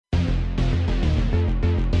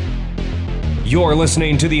You're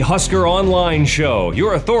listening to the Husker Online Show,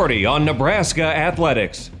 your authority on Nebraska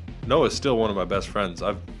athletics. Noah's still one of my best friends.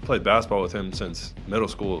 I've played basketball with him since middle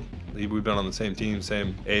school. We've been on the same team,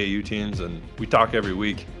 same AAU teams, and we talk every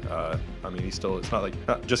week. It's not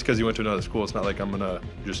like, just because he went to another school, it's not like I'm going to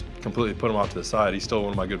just completely put him off to the side. He's still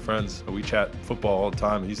one of my good friends. We chat football all the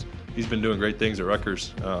time. He's been doing great things at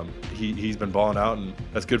Rutgers. He's been balling out, and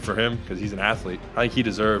that's good for him because he's an athlete. I think he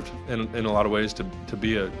deserved, in a lot of ways, to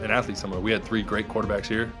be an athlete somewhere. We had 3 great quarterbacks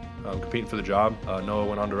here competing for the job. Noah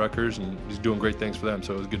went on to Rutgers, and he's doing great things for them,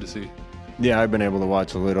 so it was good to see. Yeah, I've been able to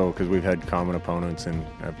watch a little because we've had common opponents, and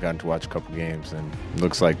I've gotten to watch a couple games, and it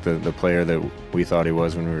looks like the player that we thought he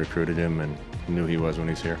was when we recruited him and knew he was when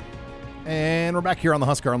he's here. And we're back here on the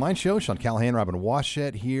Husker Online Show. Sean Callahan, Robin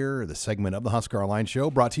Washett here. The segment of the Husker Online Show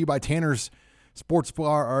brought to you by Tanner's Sports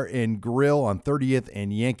Bar and Grill on 30th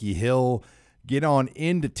and Yankee Hill. Get on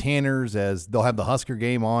into Tanner's as they'll have the Husker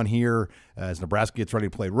game on here as Nebraska gets ready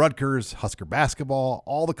to play Rutgers, Husker basketball,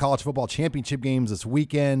 all the college football championship games this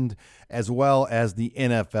weekend, as well as the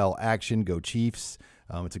NFL action. Go Chiefs.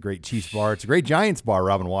 It's a great Chiefs bar. It's a great Giants bar,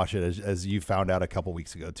 Robin Washett, as you found out a couple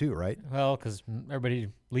weeks ago too, right? Well, because everybody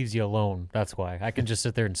leaves you alone. That's why. I can just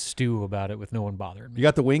sit there and stew about it with no one bothering me. You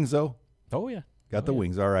got the wings, though? Oh, yeah. Got the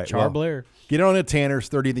wings. All right. Char Blair. Get on at Tanner's,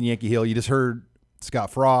 30th and Yankee Hill. You just heard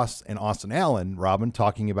Scott Frost and Austin Allen, Robin,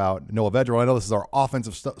 talking about Noah Vedral. I know this is our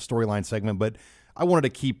offensive storyline segment, but I wanted to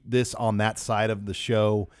keep this on that side of the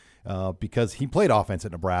show because he played offense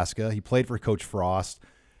at Nebraska. He played for Coach Frost.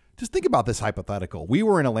 Just think about this hypothetical. We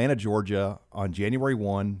were in Atlanta, Georgia on January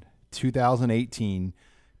 1, 2018,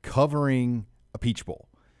 covering a Peach Bowl.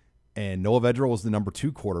 And Noah Vedral was the number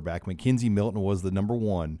 2 quarterback. McKenzie Milton was the number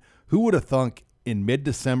 1. Who would have thunk in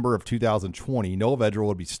mid-December of 2020, Noah Vedral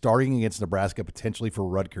would be starting against Nebraska potentially for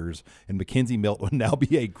Rutgers, and McKenzie Milton would now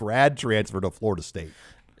be a grad transfer to Florida State?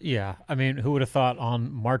 Yeah. I mean, who would have thought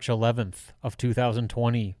on March 11th of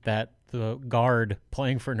 2020 that the guard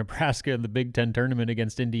playing for Nebraska in the Big Ten tournament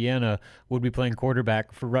against Indiana would be playing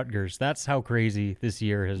quarterback for Rutgers? That's how crazy this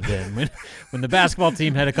year has been. When the basketball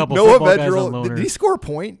team had a couple Noah football guys on Vedral, loaners. did he score a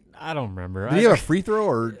point? I don't remember. Did he have a free throw?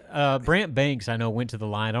 Or Brant Banks, I know, went to the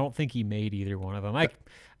line. I don't think he made either one of them.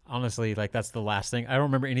 Honestly, that's the last thing. I don't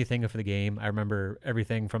remember anything of the game. I remember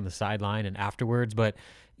everything from the sideline and afterwards. But,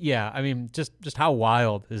 yeah, I mean, just how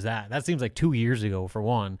wild is that? That seems like 2 years ago, for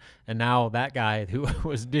one. And now that guy who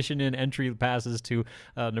was dishing in entry passes to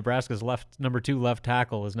Nebraska's number 2 left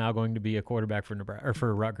tackle is now going to be a quarterback for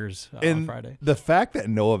Rutgers on Friday. The fact that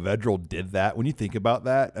Noah Vedral did that, when you think about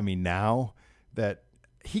that, I mean, now that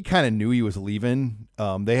he kind of knew he was leaving.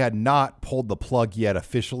 They had not pulled the plug yet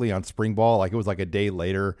officially on spring ball. Like, it was like a day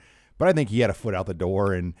later. But I think he had a foot out the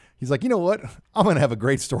door, and he's like, you know what? I'm going to have a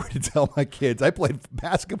great story to tell my kids. I played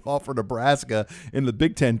basketball for Nebraska in the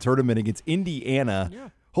Big Ten tournament against Indiana. Yeah.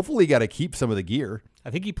 Hopefully he got to keep some of the gear.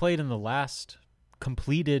 I think he played in the last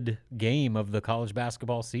completed game of the college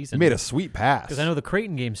basketball season. He made a sweet pass. Because I know the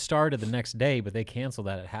Creighton game started the next day, but they canceled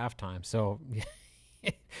that at halftime. So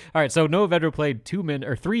all right, so Noah Vedral played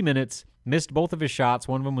 3 minutes, missed both of his shots.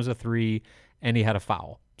 One of them was a 3, and he had a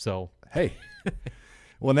foul. So hey,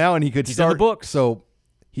 well, now and he's in the books. So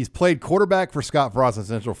he's played quarterback for Scott Frost in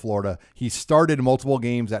Central Florida. He started multiple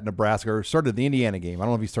games at Nebraska, or started the Indiana game. I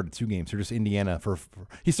don't know if he started 2 games or just Indiana.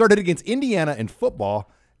 He started against Indiana in football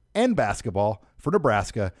and basketball for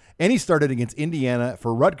Nebraska, and he started against Indiana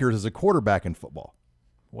for Rutgers as a quarterback in football.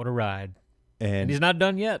 What a ride. And he's not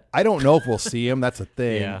done yet. I don't know if we'll see him. That's a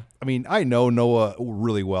thing. Yeah. I mean, I know Noah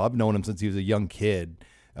really well. I've known him since he was a young kid.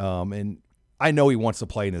 And I know he wants to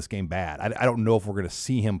play in this game bad. I don't know if we're going to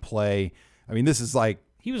see him play. I mean, this is like,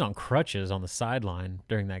 he was on crutches on the sideline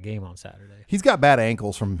during that game on Saturday. He's got bad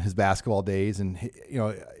ankles from his basketball days. And,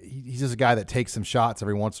 he's just a guy that takes some shots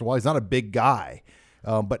every once in a while. He's not a big guy.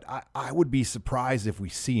 But I would be surprised if we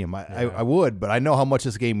see him. I would, but I know how much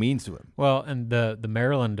this game means to him. Well, and the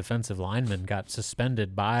Maryland defensive lineman got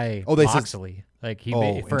suspended by Loxley.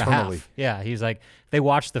 For a half. Yeah, he's like, they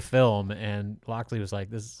watched the film, and Loxley was like,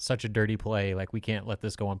 this is such a dirty play. Like, we can't let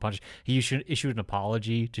this go unpunished. He issued an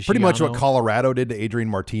apology to Pretty Schiano. much what Colorado did to Adrian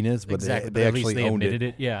Martinez, but exactly. they actually owned admitted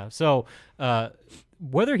it. Yeah. So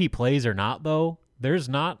whether he plays or not, though, there's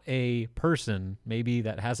not a person maybe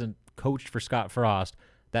that hasn't coached for Scott Frost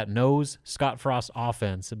that knows Scott Frost's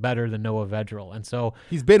offense better than Noah Vedral. And so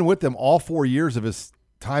he's been with them all 4 years of his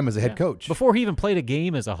time as a head coach. Before he even played a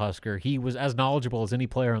game as a Husker, he was as knowledgeable as any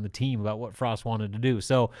player on the team about what Frost wanted to do.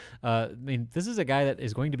 So, this is a guy that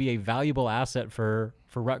is going to be a valuable asset for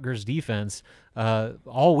Rutgers defense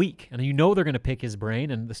all week. And they're going to pick his brain.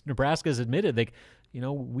 And Nebraska's admitted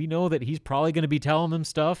we know that he's probably going to be telling them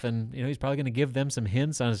stuff, and he's probably going to give them some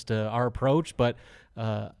hints as to our approach, but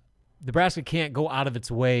Nebraska can't go out of its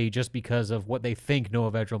way just because of what they think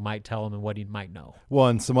Noah Vedral might tell him and what he might know. Well,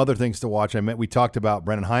 and some other things to watch. We talked about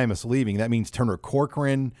Brennan Hymas leaving. That means Turner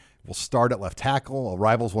Corcoran will start at left tackle, a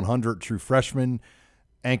Rivals 100 true freshman,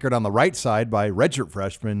 anchored on the right side by redshirt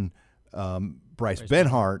freshman Bryce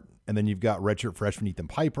Benhart. And then you've got redshirt freshman Ethan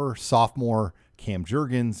Piper, sophomore Cam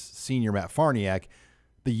Jurgens, senior Matt Farniak.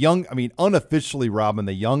 Unofficially, Robin,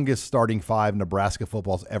 the youngest starting five Nebraska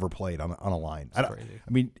football's ever played on a line.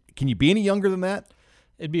 Can you be any younger than that?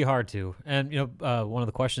 It'd be hard to. And, one of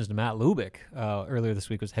the questions to Matt Lubick earlier this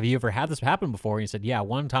week was, have you ever had this happen before? And he said, yeah,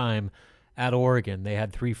 one time at Oregon, they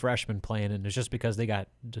had 3 freshmen playing, and it's just because they got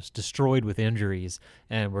just destroyed with injuries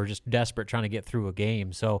and were just desperate trying to get through a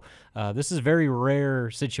game. So this is a very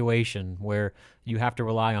rare situation where you have to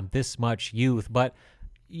rely on this much youth. But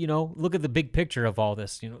look at the big picture of all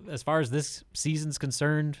this. As far as this season's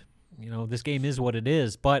concerned, this game is what it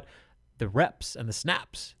is. But the reps and the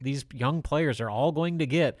snaps these young players are all going to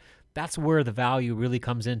get, that's where the value really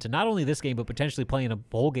comes into not only this game, but potentially playing a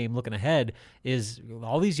bowl game looking ahead. Is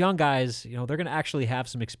all these young guys, they're going to actually have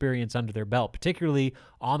some experience under their belt, particularly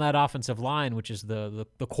on that offensive line, which is the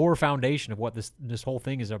core foundation of what this whole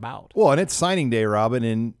thing is about. Well, and it's signing day, Robin,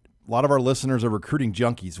 and a lot of our listeners are recruiting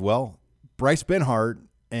junkies. Well, Bryce Benhart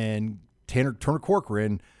and Turner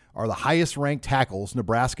Corcoran are the highest-ranked tackles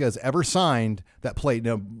Nebraska has ever signed that played.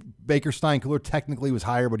 Now, Baker Steinkuhler technically was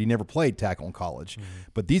higher, but he never played tackle in college. Mm-hmm.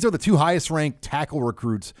 But these are the 2 highest-ranked tackle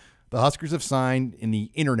recruits the Huskers have signed in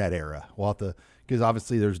the internet era. Because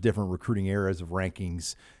obviously there's different recruiting eras of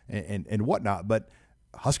rankings and whatnot. But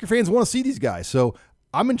Husker fans want to see these guys. So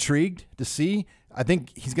I'm intrigued to see. I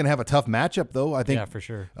think he's going to have a tough matchup, though. I think, yeah, for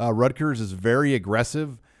sure. Rutgers is very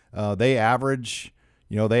aggressive. They average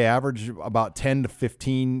about 10 to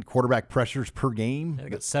 15 quarterback pressures per game. They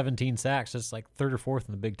got 17 sacks. It's like 3rd or 4th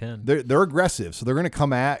in the Big Ten. They're aggressive, so they're going to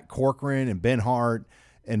come at Corcoran and Benhart.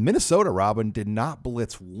 And Minnesota, Robin, did not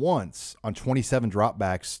blitz once on 27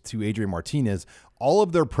 dropbacks to Adrian Martinez. All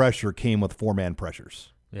of their pressure came with 4-man pressures.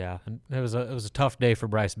 Yeah, and it was a tough day for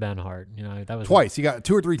Bryce Benhart. That was twice. He got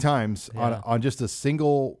 2 or 3 times on just a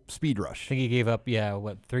single speed rush. I think he gave up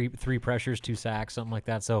three pressures, 2 sacks, something like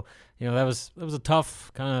that. So that was a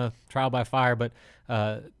tough kind of trial by fire. But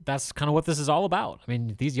that's kind of what this is all about.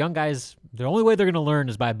 These young guys, the only way they're going to learn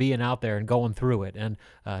is by being out there and going through it. And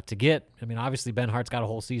obviously Benhart's got a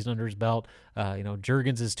whole season under his belt.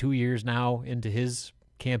 Jurgens is 2 years now into his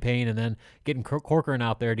campaign, and then getting Corcoran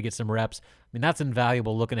out there to get some reps. That's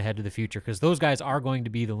invaluable looking ahead to the future, because those guys are going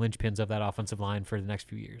to be the linchpins of that offensive line for the next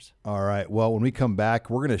few years. All right. Well, when we come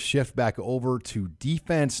back, we're going to shift back over to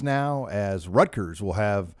defense now, as Rutgers will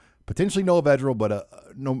have potentially Noah Vedral, but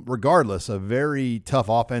regardless, a very tough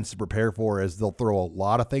offense to prepare for, as they'll throw a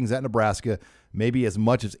lot of things at Nebraska, maybe as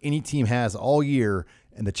much as any team has all year.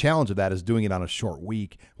 And the challenge of that is doing it on a short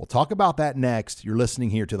week. We'll talk about that next. You're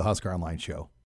listening here to the Husker Online Show.